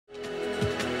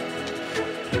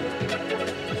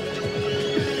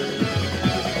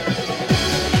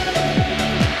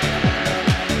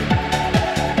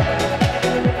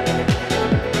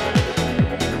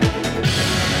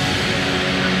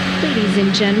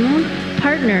gentlemen,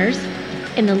 partners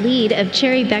in the lead of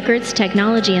Cherry Bekaert's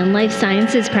Technology and Life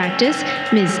Sciences practice,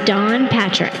 Ms. Dawn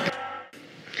Patrick.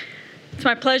 It's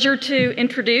my pleasure to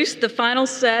introduce the final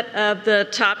set of the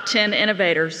top 10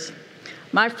 innovators.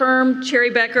 My firm, Cherry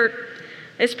Bekaert,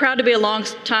 is proud to be a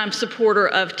long-time supporter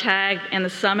of TAG and the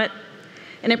Summit,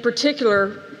 and in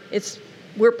particular,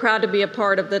 we're proud to be a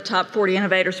part of the Top 40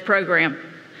 Innovators program.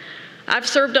 I've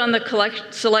served on the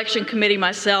selection committee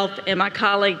myself, and my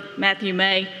colleague, Matthew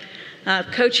May,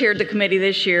 co-chaired the committee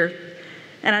this year.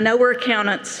 And I know we're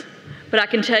accountants, but I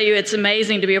can tell you it's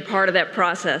amazing to be a part of that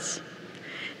process.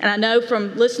 And I know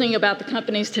from listening about the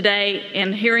companies today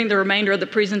and hearing the remainder of the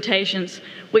presentations,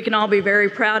 we can all be very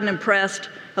proud and impressed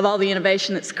of all the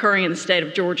innovation that's occurring in the state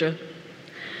of Georgia.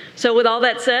 So with all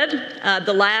that said,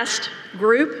 the last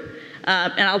group,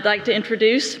 and I'd like to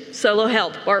introduce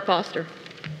SoloHealth, Bart Foster.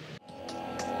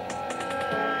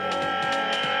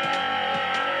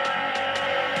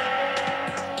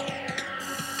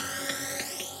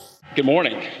 Good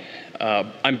morning.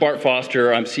 I'm Bart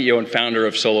Foster. I'm CEO and founder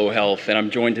of SoloHealth, and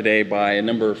I'm joined today by a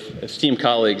number of esteemed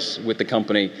colleagues with the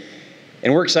company.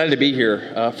 And we're excited to be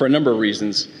here for a number of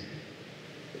reasons.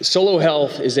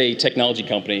 SoloHealth is a technology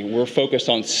company. We're focused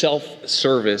on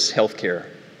self-service healthcare.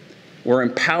 We're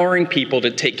empowering people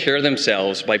to take care of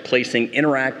themselves by placing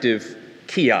interactive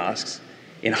kiosks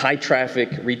in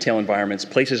high-traffic retail environments,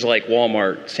 places like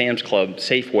Walmart, Sam's Club,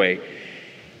 Safeway.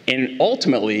 And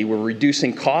ultimately, we're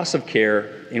reducing costs of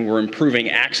care and we're improving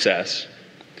access.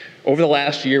 Over the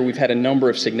last year, we've had a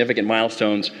number of significant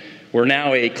milestones. We're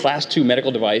now a Class 2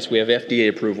 medical device. We have FDA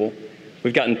approval.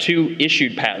 We've gotten 2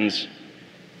 issued patents.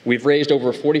 We've raised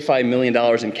over $45 million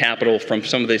in capital from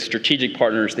some of the strategic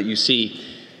partners that you see.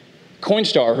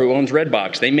 Coinstar, who owns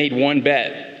Redbox, they made one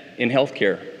bet in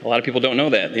healthcare. A lot of people don't know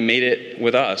that. They made it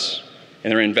with us,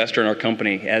 and they're an investor in our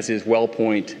company, as is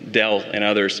WellPoint, Dell, and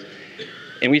others.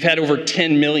 And we've had over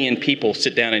 10 million people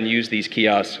sit down and use these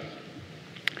kiosks.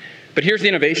 But here's the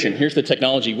innovation, here's the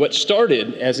technology. What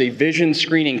started as a vision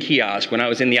screening kiosk when I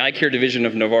was in the eye care division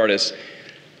of Novartis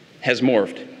has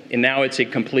morphed. And now it's a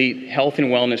complete health and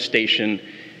wellness station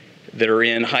that are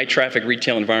in high traffic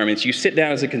retail environments. You sit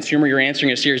down as a consumer, you're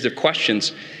answering a series of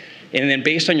questions. And then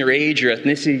based on your age, your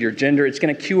ethnicity, your gender, it's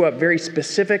gonna queue up very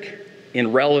specific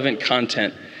and relevant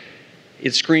content.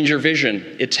 It screens your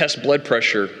vision, it tests blood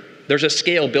pressure. There's a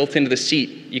scale built into the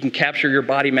seat. You can capture your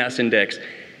body mass index.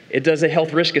 It does a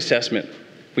health risk assessment.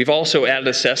 We've also added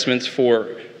assessments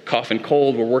for cough and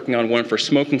cold. We're working on one for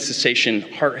smoking cessation,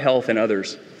 heart health, and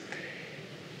others.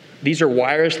 These are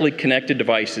wirelessly connected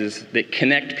devices that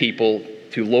connect people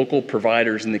to local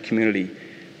providers in the community.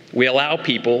 We allow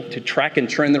people to track and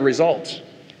trend the results.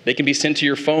 They can be sent to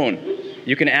your phone.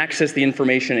 You can access the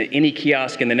information at any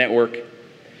kiosk in the network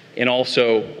and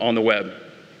also on the web.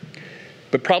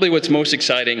 But probably what's most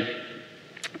exciting,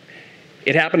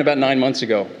 it happened about 9 months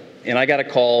ago, and I got a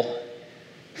call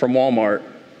from Walmart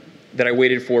that I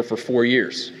waited for 4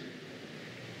 years.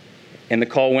 And the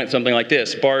call went something like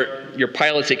this: Bart, your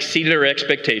pilots exceeded our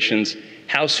expectations.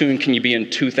 How soon can you be in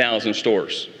 2,000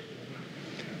 stores?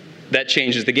 That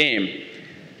changes the game.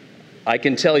 I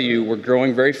can tell you we're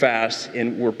growing very fast,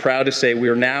 and we're proud to say we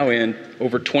are now in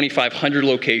over 2,500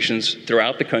 locations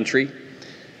throughout the country.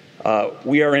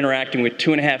 We are interacting with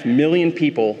 2.5 million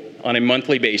people on a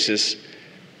monthly basis.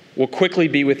 We'll quickly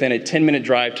be within a 10-minute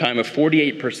drive time of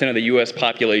 48% of the US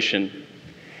population.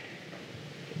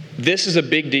 This is a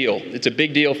big deal. It's a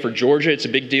big deal for Georgia. It's a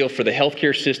big deal for the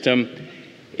healthcare system.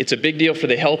 It's a big deal for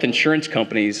the health insurance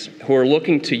companies who are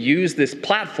looking to use this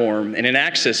platform and an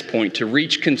access point to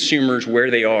reach consumers where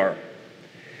they are.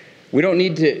 We don't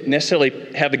need to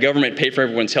necessarily have the government pay for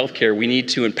everyone's healthcare. We need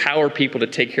to empower people to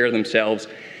take care of themselves,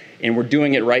 and we're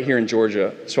doing it right here in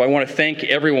Georgia. So I want to thank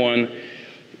everyone,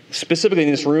 specifically in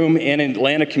this room and in the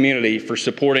Atlanta community, for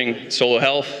supporting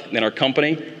SoloHealth and our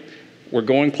company. We're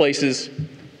going places,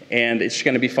 and it's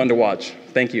going to be fun to watch.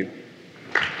 Thank you.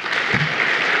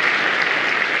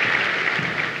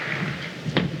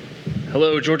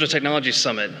 Hello, Georgia Technology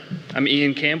Summit. I'm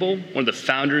Ian Campbell, one of the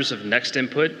founders of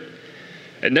NextInput.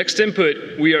 At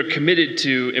NextInput, we are committed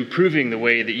to improving the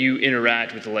way that you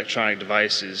interact with electronic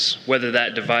devices, whether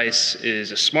that device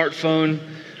is a smartphone,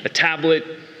 a tablet,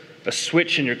 a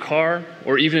switch in your car,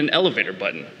 or even an elevator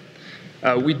button.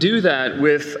 We do that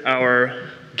with our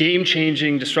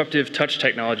game-changing disruptive touch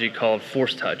technology called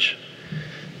Force Touch.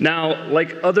 Now,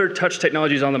 like other touch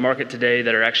technologies on the market today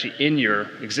that are actually in your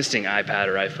existing iPad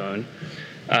or iPhone,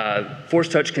 Force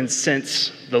Touch can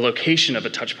sense the location of a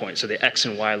touch point, so the X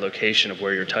and Y location of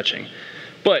where you're touching.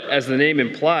 But as the name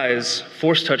implies,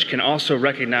 Force Touch can also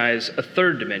recognize a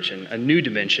third dimension, a new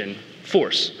dimension,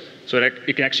 force, so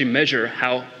it can actually measure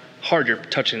how hard you're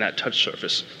touching that touch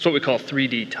surface. It's what we call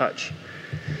 3D touch.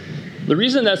 The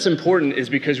reason that's important is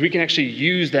because we can actually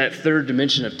use that third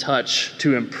dimension of touch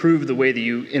to improve the way that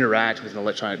you interact with an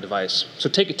electronic device. So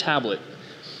take a tablet.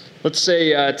 Let's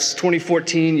say it's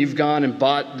 2014, you've gone and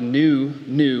bought the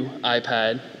new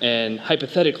iPad, and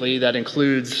hypothetically that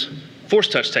includes force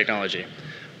touch technology.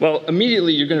 Well,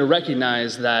 immediately you're going to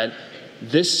recognize that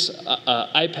this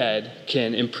iPad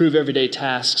can improve everyday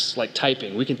tasks like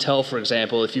typing. We can tell, for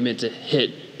example, if you meant to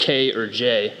hit K or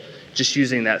J just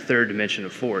using that third dimension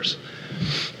of force.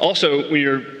 Also, when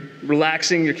you're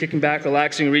relaxing, you're kicking back,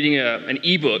 relaxing, reading an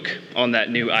ebook on that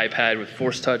new iPad with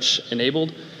force touch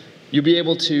enabled, you'll be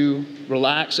able to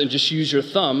relax and just use your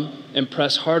thumb and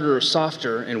press harder or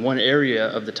softer in one area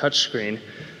of the touch screen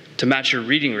to match your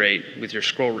reading rate with your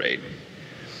scroll rate.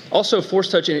 Also,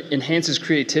 force touch enhances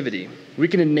creativity. We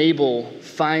can enable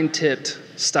fine-tipped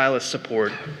stylus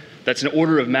support that's an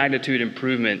order of magnitude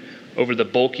improvement over the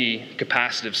bulky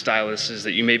capacitive styluses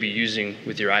that you may be using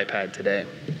with your iPad today.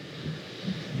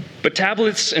 But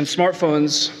tablets and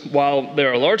smartphones, while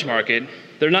they're a large market,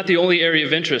 they're not the only area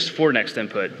of interest for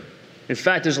NextInput. In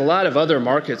fact, there's a lot of other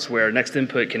markets where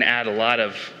NextInput can add a lot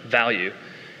of value.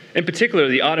 In particular,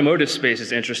 the automotive space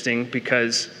is interesting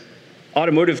because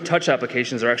automotive touch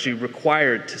applications are actually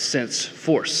required to sense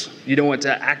force. You don't want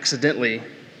to accidentally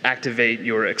activate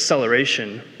your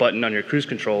acceleration button on your cruise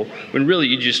control when really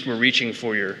you just were reaching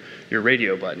for your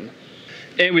radio button.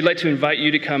 And we'd like to invite you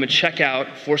to come and check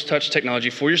out force touch technology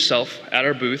for yourself at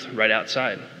our booth right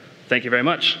outside. Thank you very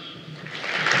much.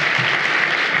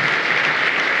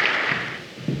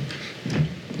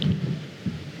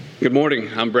 Good morning.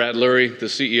 I'm Brad Lurie, the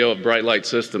CEO of Light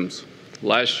Systems.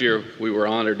 Last year, we were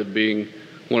honored of being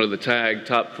one of the TAG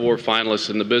top 4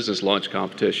 finalists in the business launch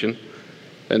competition.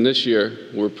 And this year,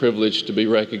 we're privileged to be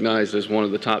recognized as one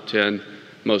of the top 10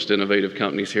 most innovative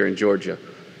companies here in Georgia.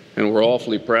 And we're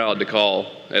awfully proud to call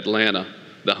Atlanta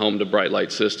the home to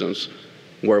Light Systems,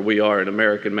 where we are an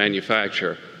American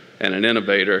manufacturer and an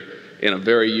innovator in a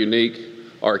very unique,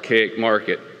 archaic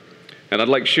market. And I'd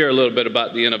like to share a little bit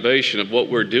about the innovation of what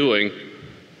we're doing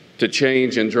to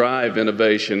change and drive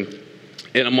innovation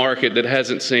in a market that has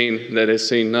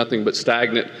seen nothing but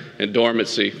stagnant and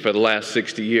dormancy for the last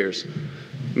 60 years.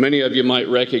 Many of you might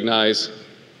recognize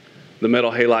the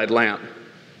metal halide lamp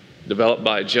developed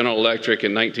by General Electric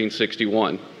in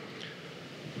 1961.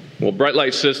 Well,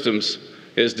 Light Systems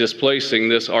is displacing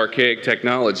this archaic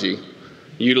technology,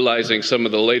 utilizing some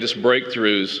of the latest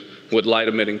breakthroughs with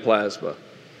light-emitting plasma.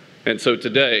 And so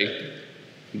today,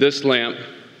 this lamp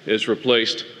is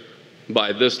replaced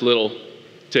by this little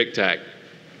tic-tac.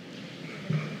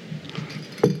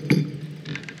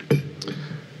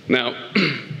 Now,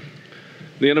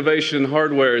 the innovation in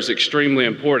hardware is extremely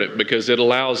important because it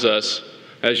allows us,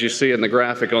 as you see in the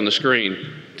graphic on the screen,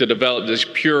 to develop these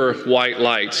pure white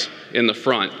lights in the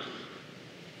front.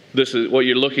 This is what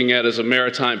you're looking at is a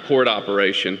maritime port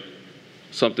operation,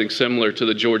 something similar to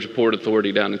the Georgia Port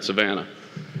Authority down in Savannah.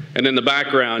 And in the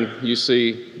background, you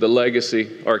see the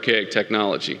legacy archaic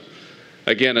technology.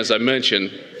 Again, as I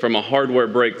mentioned, from a hardware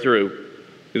breakthrough,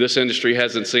 this industry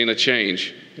hasn't seen a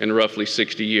change in roughly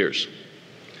 60 years.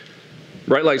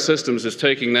 Light Systems is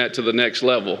taking that to the next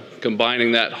level,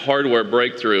 combining that hardware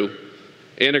breakthrough,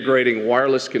 integrating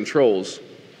wireless controls,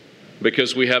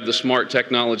 because we have the smart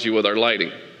technology with our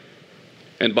lighting.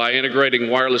 And by integrating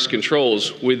wireless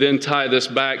controls, we then tie this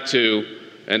back to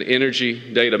an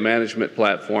energy data management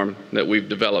platform that we've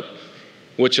developed,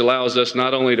 which allows us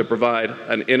not only to provide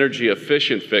an energy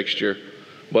efficient fixture,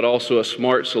 but also a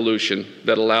smart solution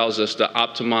that allows us to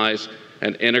optimize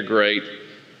and integrate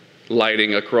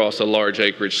lighting across a large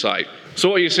acreage site. So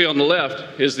what you see on the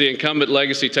left is the incumbent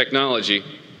legacy technology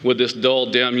with this dull,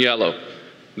 dim yellow.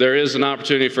 There is an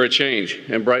opportunity for a change,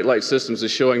 and Light Systems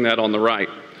is showing that on the right.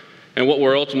 And what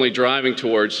we're ultimately driving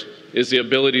towards is the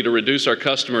ability to reduce our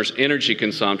customers' energy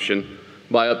consumption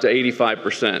by up to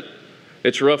 85%.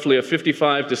 It's roughly a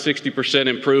 55 to 60%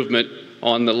 improvement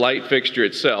on the light fixture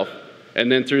itself.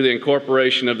 And then through the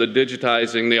incorporation of the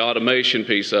digitizing, the automation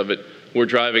piece of it, we're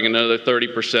driving another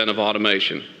 30% of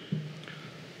automation.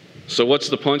 So what's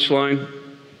the punchline?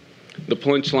 The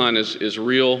punchline is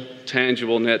real,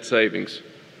 tangible net savings.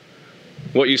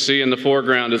 What you see in the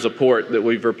foreground is a port that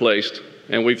we've replaced,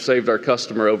 and we've saved our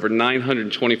customer over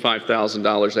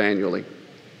 $925,000 annually.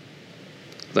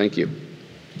 Thank you.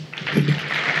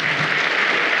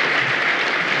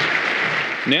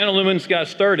 NanoLumens got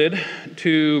started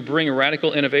to bring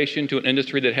radical innovation to an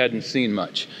industry that hadn't seen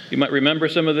much. You might remember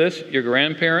some of this. Your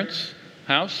grandparents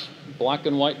house, black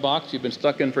and white box you've been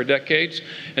stuck in for decades,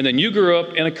 and then you grew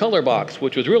up in a color box,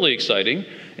 which was really exciting,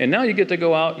 and now you get to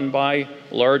go out and buy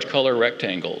large color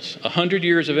rectangles. 100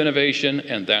 years of innovation,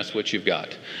 and that's what you've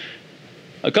got.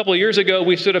 A couple of years ago,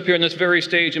 we stood up here on this very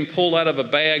stage and pulled out of a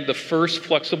bag the first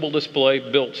flexible display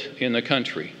built in the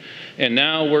country. And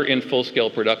now we're in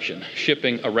full-scale production,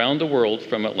 shipping around the world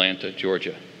from Atlanta,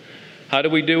 Georgia. How do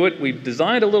we do it? We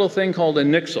designed a little thing called a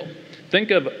nixle. Think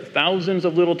of thousands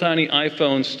of little tiny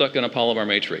iPhones stuck in a polymer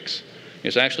matrix.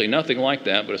 It's actually nothing like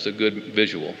that, but it's a good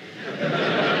visual.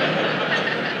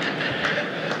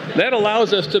 That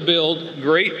allows us to build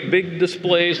great big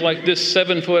displays like this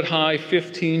 7-foot high,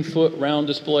 15-foot round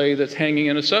display that's hanging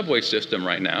in a subway system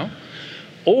right now.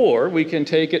 Or we can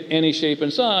take it any shape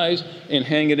and size and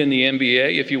hang it in the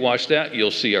NBA. If you watch that,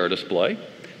 you'll see our display.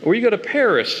 Or you go to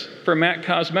Paris for MAC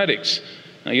Cosmetics.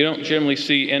 Now, you don't generally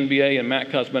see NBA and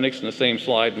MAC Cosmetics in the same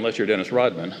slide unless you're Dennis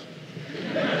Rodman.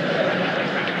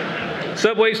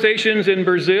 Subway stations in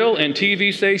Brazil and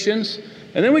TV stations.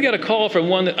 And then we got a call from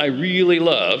one that I really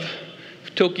love,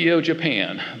 Tokyo,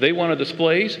 Japan. They wanted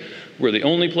displays. We're the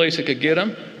only place that could get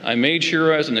them. I made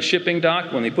sure I was in the shipping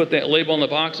dock. When they put that label on the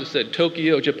box, it said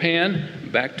Tokyo, Japan.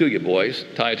 Back to you, boys.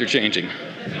 Tides are changing.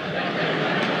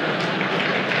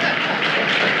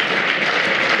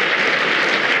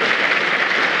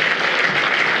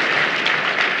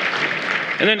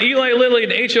 And then Eli Lilly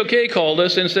and HOK called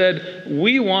us and said,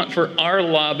 we want for our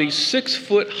lobby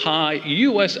 6-foot high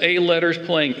USA letters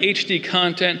playing HD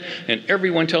content, and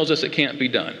everyone tells us it can't be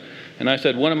done. And I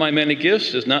said, one of my many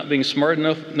gifts is not being smart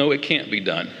enough. No, it can't be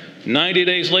done. 90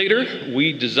 days later,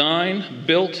 we designed,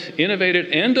 built,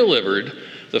 innovated, and delivered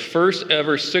the first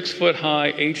ever 6-foot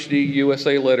high HD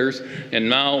USA letters, and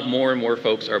now more and more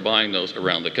folks are buying those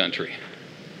around the country.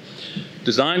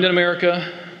 Designed in America,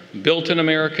 built in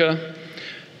America.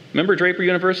 Remember Draper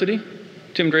University?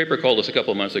 Tim Draper called us a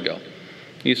couple of months ago.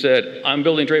 He said, I'm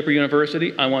building Draper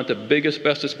University. I want the biggest,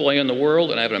 best display in the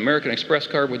world, and I have an American Express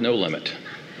card with no limit.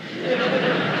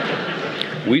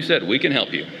 We said, we can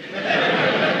help you.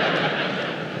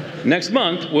 Next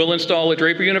month, we'll install at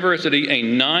Draper University a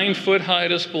 9-foot high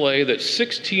display that's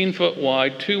 16 foot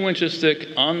wide, 2 inches thick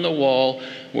on the wall,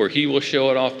 where he will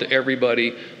show it off to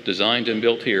everybody, designed and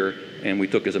built here, and we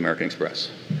took his American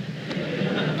Express.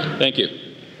 Thank you.